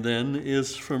Valentine, then,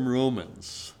 is from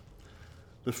Romans,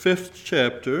 the 5th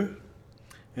chapter,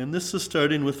 and this is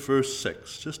starting with verse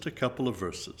 6, just a couple of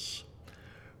verses.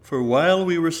 "For while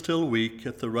we were still weak,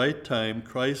 at the right time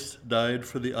Christ died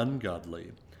for the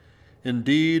ungodly.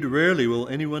 Indeed, rarely will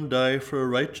anyone die for a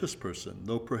righteous person,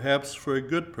 though perhaps for a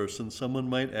good person someone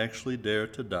might actually dare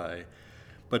to die.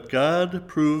 But God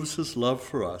proves his love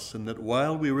for us in that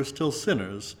while we were still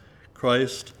sinners,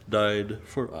 Christ died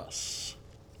for us."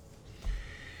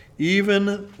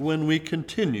 Even when we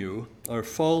continue our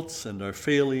faults and our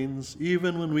failings,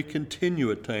 even when we continue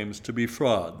at times to be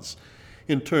frauds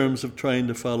in terms of trying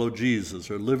to follow Jesus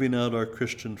or living out our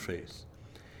Christian faith,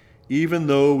 even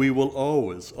though we will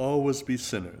always be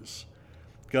sinners,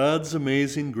 God's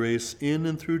amazing grace in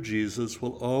and through Jesus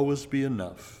will always be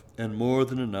enough and more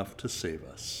than enough to save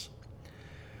us.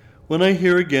 When I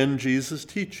hear again Jesus'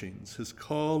 teachings, his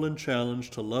call and challenge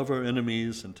to love our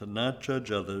enemies and to not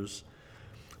judge others,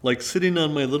 like sitting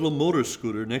on my little motor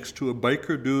scooter next to a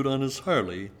biker dude on his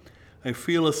Harley, I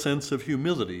feel a sense of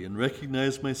humility and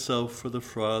recognize myself for the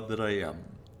fraud that I am.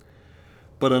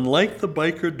 But unlike the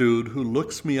biker dude who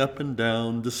looks me up and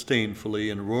down disdainfully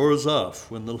and roars off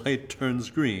when the light turns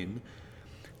green,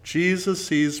 Jesus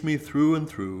sees me through and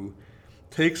through,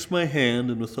 takes my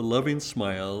hand and with a loving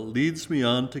smile leads me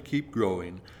on to keep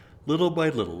growing, little by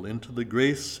little, into the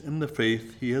grace and the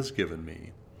faith he has given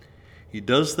me. He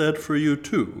does that for you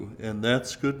too, and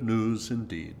that's good news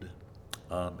indeed.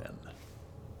 Amen.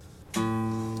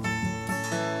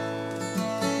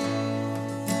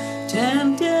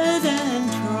 Tempted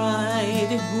and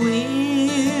tried,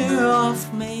 we're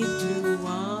oft made to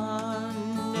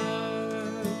wonder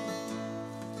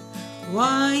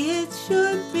why it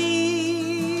should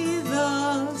be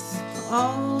thus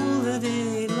all the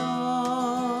day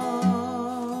long,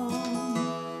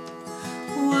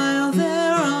 while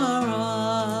there are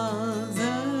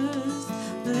others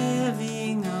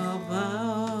living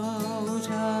about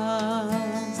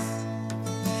us,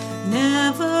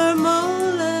 never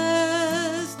molested,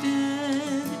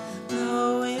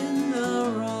 though in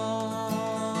the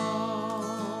wrong.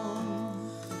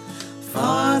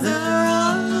 Farther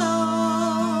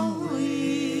along,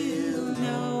 we'll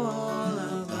know all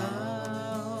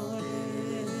about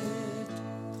it.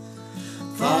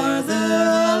 Farther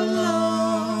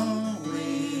along,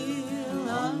 we'll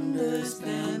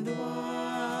understand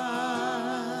why.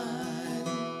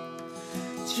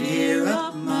 Cheer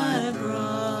up, my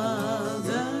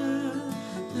brother,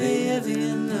 live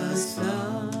in the sunshine.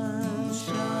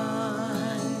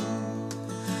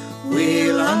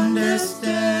 We'll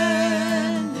understand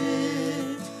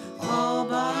it all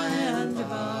by and by.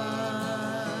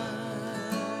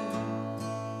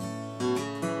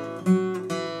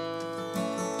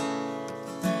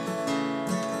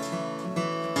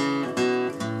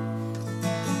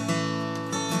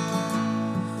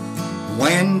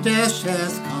 When death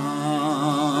has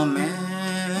come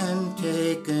and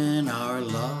taken our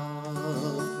loved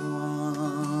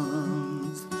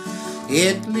ones,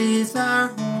 it leaves our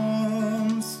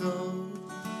home so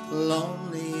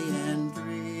lonely and drear.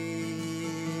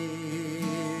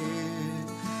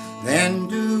 Then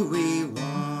do we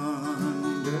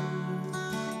wonder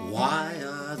why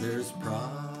others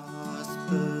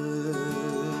prosper,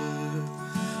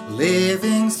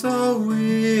 living so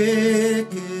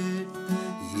wicked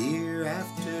year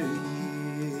after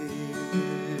year.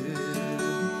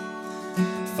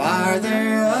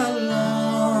 Farther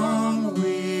along,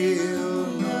 we'll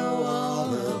know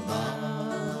all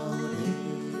about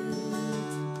it.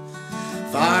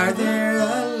 Farther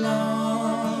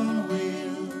along,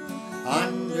 we'll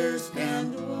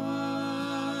understand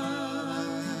why.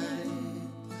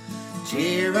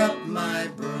 Cheer up, my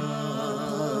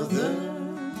brother,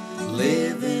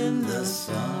 live in the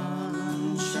sunshine.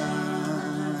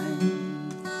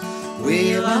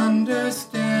 We'll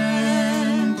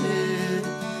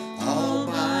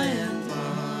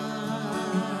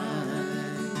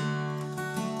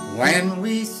When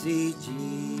we see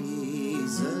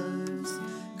Jesus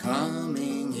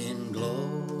coming in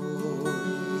glory,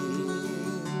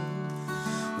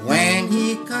 when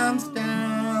he comes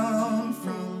down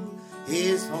from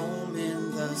his home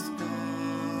in the sky,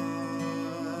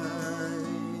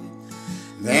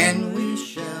 then we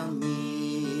shall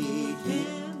meet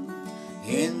him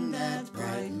in that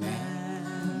bright mansion.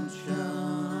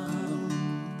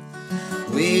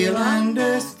 We'll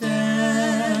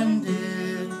understand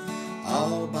it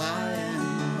all by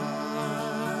and by.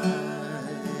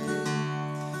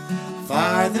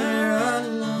 Farther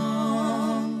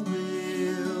along,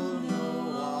 we'll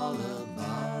know all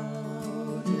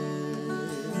about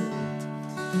it.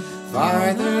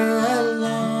 Farther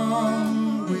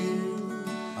along, we'll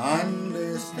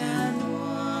understand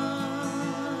why.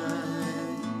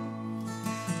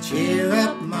 Cheer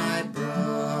up, my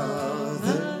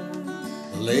brother,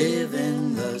 live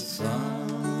in the sunshine.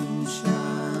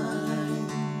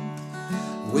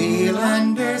 We'll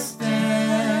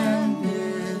understand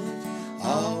it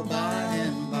all by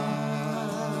and by.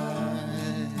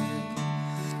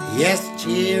 Yes,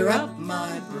 cheer up,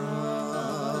 my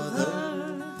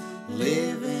brother,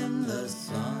 live in the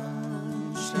sunshine.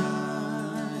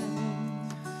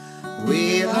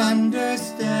 We'll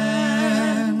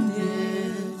understand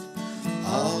it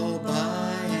all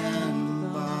by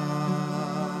and by.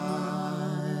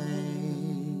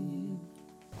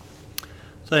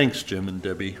 Thanks, Jim and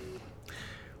Debbie.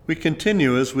 We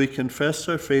continue as we confess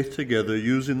our faith together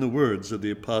using the words of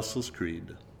the Apostles'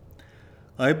 Creed.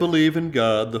 I believe in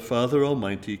God, the Father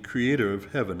Almighty, creator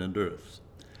of heaven and earth.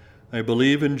 I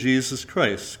believe in Jesus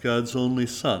Christ, God's only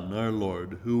Son, our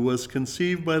Lord, who was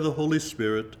conceived by the Holy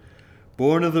Spirit,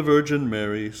 born of the Virgin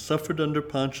Mary, suffered under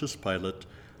Pontius Pilate,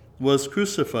 was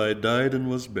crucified, died, and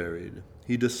was buried.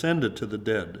 He descended to the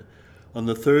dead. On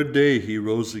the third day he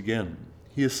rose again.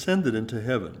 He ascended into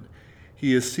heaven.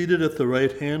 He is seated at the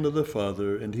right hand of the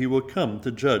Father, and he will come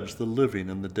to judge the living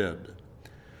and the dead.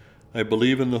 I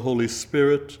believe in the Holy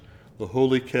Spirit, the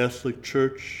Holy Catholic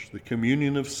Church, the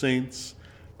communion of saints,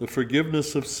 the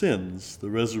forgiveness of sins, the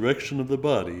resurrection of the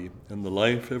body, and the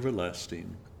life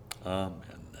everlasting. Amen.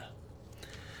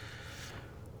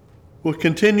 We'll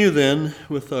continue then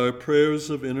with our prayers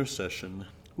of intercession.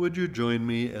 Would you join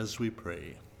me as we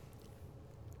pray?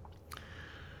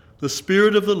 The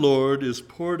Spirit of the Lord is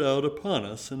poured out upon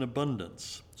us in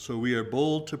abundance, so we are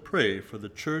bold to pray for the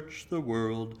church, the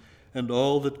world, and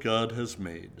all that God has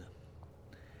made.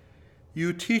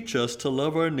 You teach us to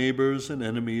love our neighbors and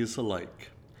enemies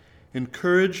alike.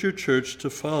 Encourage your church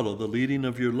to follow the leading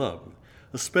of your love,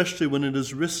 especially when it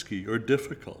is risky or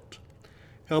difficult.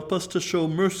 Help us to show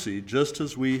mercy just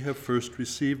as we have first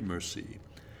received mercy.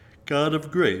 God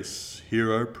of grace,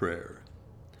 hear our prayer.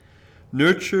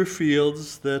 Nurture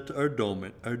fields that are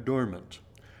dormant,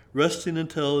 resting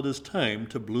until it is time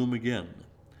to bloom again.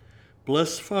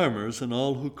 Bless farmers and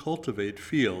all who cultivate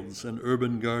fields and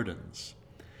urban gardens.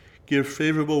 Give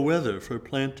favorable weather for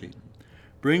planting.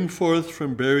 Bring forth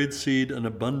from buried seed an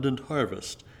abundant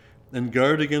harvest, and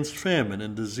guard against famine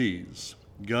and disease.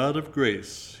 God of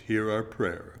grace, hear our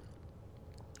prayer.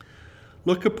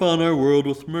 Look upon our world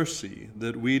with mercy,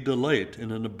 that we delight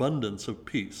in an abundance of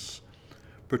peace.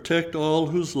 Protect all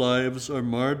whose lives are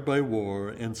marred by war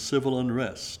and civil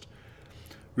unrest.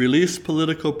 Release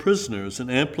political prisoners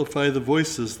and amplify the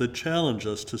voices that challenge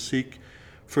us to seek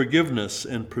forgiveness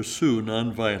and pursue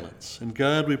nonviolence. And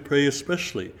God, we pray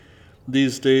especially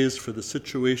these days for the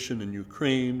situation in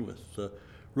Ukraine with the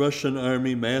Russian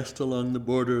army massed along the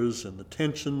borders and the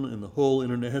tension in the whole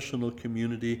international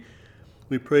community.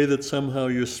 We pray that somehow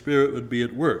your Spirit would be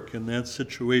at work in that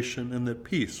situation and that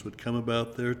peace would come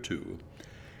about there too.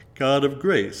 God of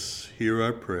grace, hear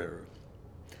our prayer.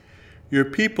 Your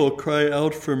people cry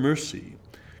out for mercy.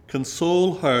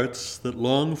 Console hearts that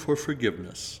long for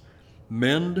forgiveness.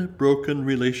 Mend broken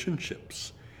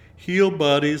relationships. Heal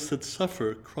bodies that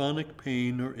suffer chronic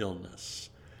pain or illness.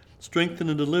 Strengthen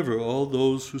and deliver all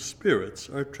those whose spirits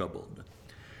are troubled.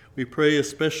 We pray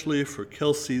especially for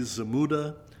Kelsey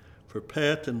Zamuda, for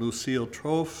Pat and Lucille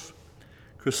Trofe,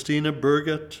 Christina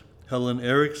Burgett, Helen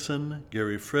Erickson,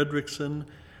 Gary Fredrickson,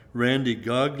 Randy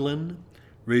Goglin,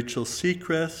 Rachel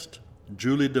Seacrest,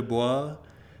 Julie Dubois,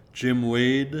 Jim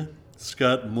Wade,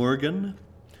 Scott Morgan,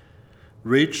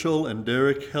 Rachel and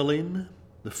Derek Helling,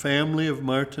 the family of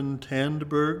Martin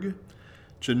Tandberg,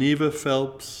 Geneva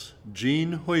Phelps,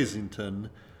 Jean Hoisington,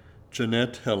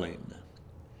 Jeanette Helling.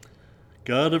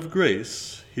 God of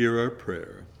grace, hear our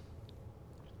prayer.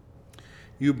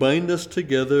 You bind us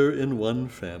together in one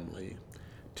family.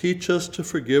 Teach us to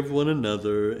forgive one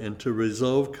another and to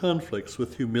resolve conflicts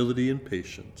with humility and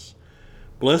patience.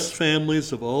 Bless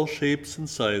families of all shapes and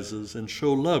sizes, and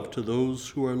show love to those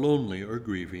who are lonely or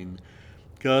grieving.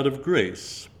 God of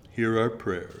grace, hear our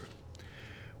prayer.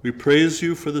 We praise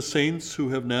you for the saints who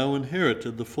have now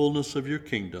inherited the fullness of your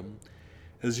kingdom.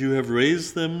 As you have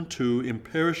raised them to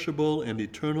imperishable and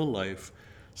eternal life,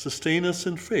 sustain us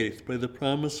in faith by the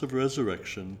promise of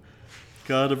resurrection.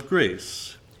 God of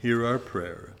grace, hear our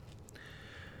prayer.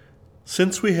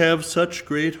 Since we have such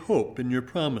great hope in your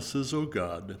promises, O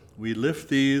God, we lift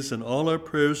these and all our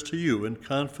prayers to you in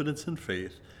confidence and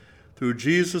faith, through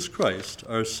Jesus Christ,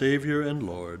 our Savior and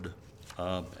Lord.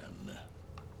 Amen.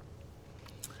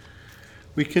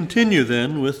 We continue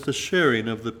then with the sharing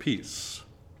of the peace.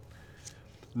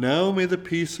 Now may the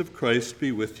peace of Christ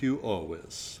be with you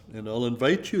always. And I'll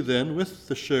invite you then, with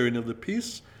the sharing of the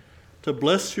peace, to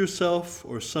bless yourself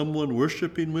or someone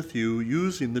worshiping with you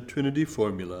using the Trinity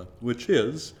formula, which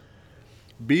is,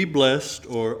 be blessed,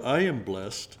 or I am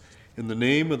blessed, in the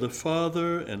name of the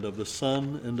Father, and of the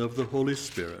Son, and of the Holy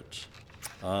Spirit.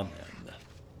 Amen.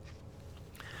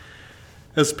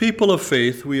 As people of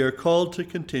faith, we are called to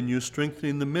continue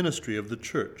strengthening the ministry of the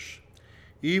Church.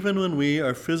 Even when we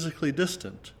are physically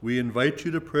distant, we invite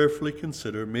you to prayerfully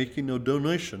consider making a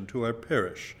donation to our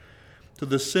parish, to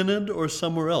the synod, or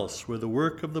somewhere else where the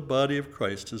work of the body of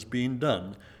Christ is being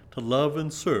done to love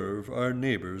and serve our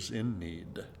neighbors in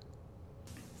need.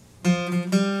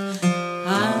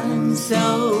 I'm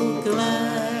so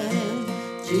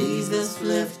glad Jesus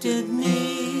lifted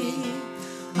me.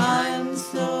 I'm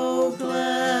so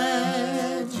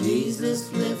glad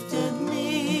Jesus lifted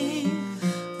me.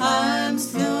 I'm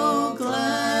so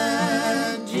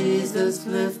glad Jesus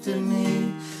lifted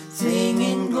me.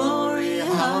 Singing glory,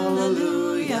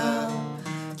 hallelujah,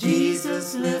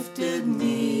 Jesus lifted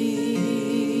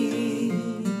me.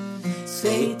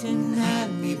 Satan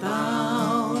had me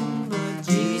bound, but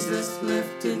Jesus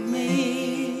lifted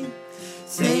me.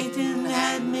 Satan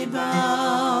had me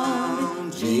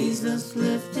bound, Jesus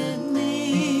lifted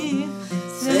me.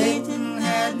 Satan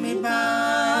had me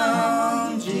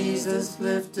bound, Jesus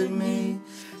lifted me.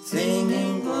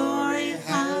 Singing glory,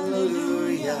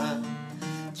 hallelujah,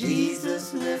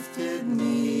 Jesus lifted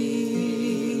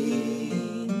me.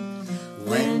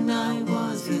 When I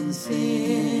was in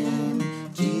sin,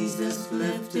 Jesus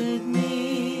lifted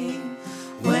me.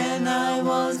 When I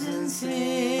was in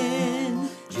sin,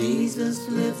 Jesus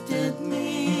lifted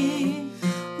me.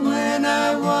 When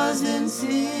I was in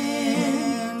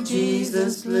sin,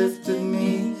 Jesus lifted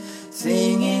me.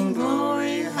 Singing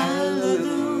glory,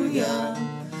 hallelujah,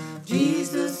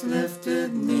 Jesus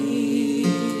lifted me.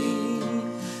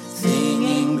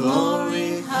 Singing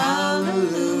glory,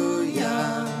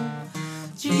 hallelujah,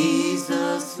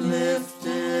 Jesus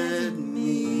lifted me.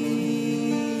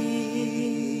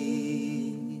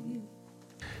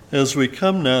 As we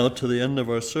come now to the end of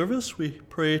our service, we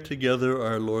pray together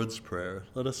our Lord's Prayer.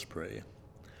 Let us pray.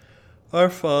 Our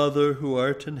Father, who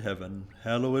art in heaven,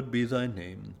 hallowed be thy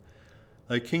name.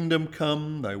 Thy kingdom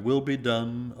come, thy will be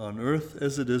done, on earth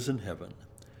as it is in heaven.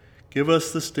 Give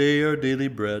us this day our daily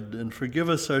bread, and forgive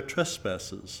us our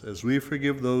trespasses, as we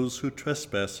forgive those who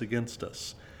trespass against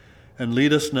us. And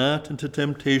lead us not into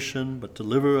temptation, but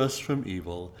deliver us from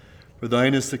evil. For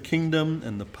thine is the kingdom,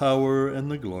 and the power, and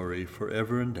the glory,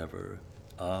 forever and ever.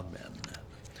 Amen.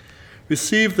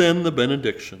 Receive then the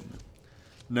benediction.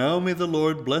 Now may the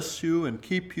Lord bless you and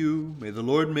keep you. May the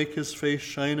Lord make his face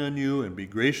shine on you and be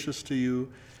gracious to you.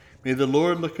 May the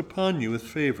Lord look upon you with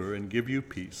favor and give you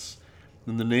peace.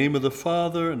 In the name of the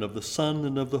Father, and of the Son,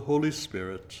 and of the Holy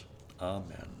Spirit.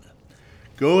 Amen.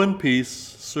 Go in peace,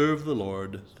 serve the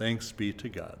Lord. Thanks be to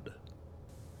God.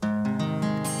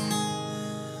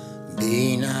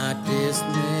 Be not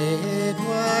dismayed,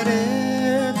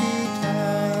 whatever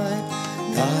betide,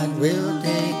 God will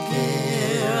take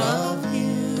care of you.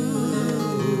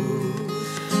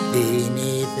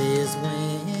 Beneath his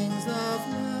wings of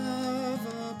love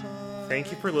above.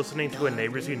 Thank you for listening to a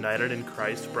Neighbors United in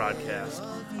Christ broadcast.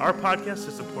 Our podcast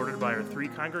is supported by our three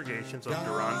congregations of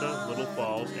Deronda, Little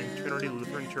Falls, and Trinity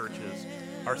Lutheran Churches.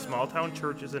 Our small town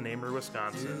church is in Amory,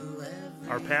 Wisconsin.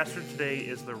 Our pastor today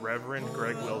is the Reverend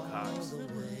Greg Wilcox.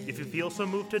 If you feel so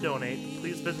moved to donate,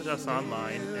 please visit us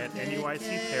online at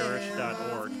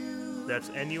nuicparish.org. That's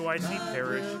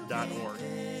nuicparish.org.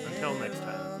 Until next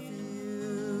time.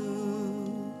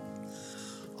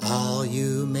 All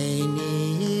you may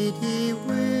need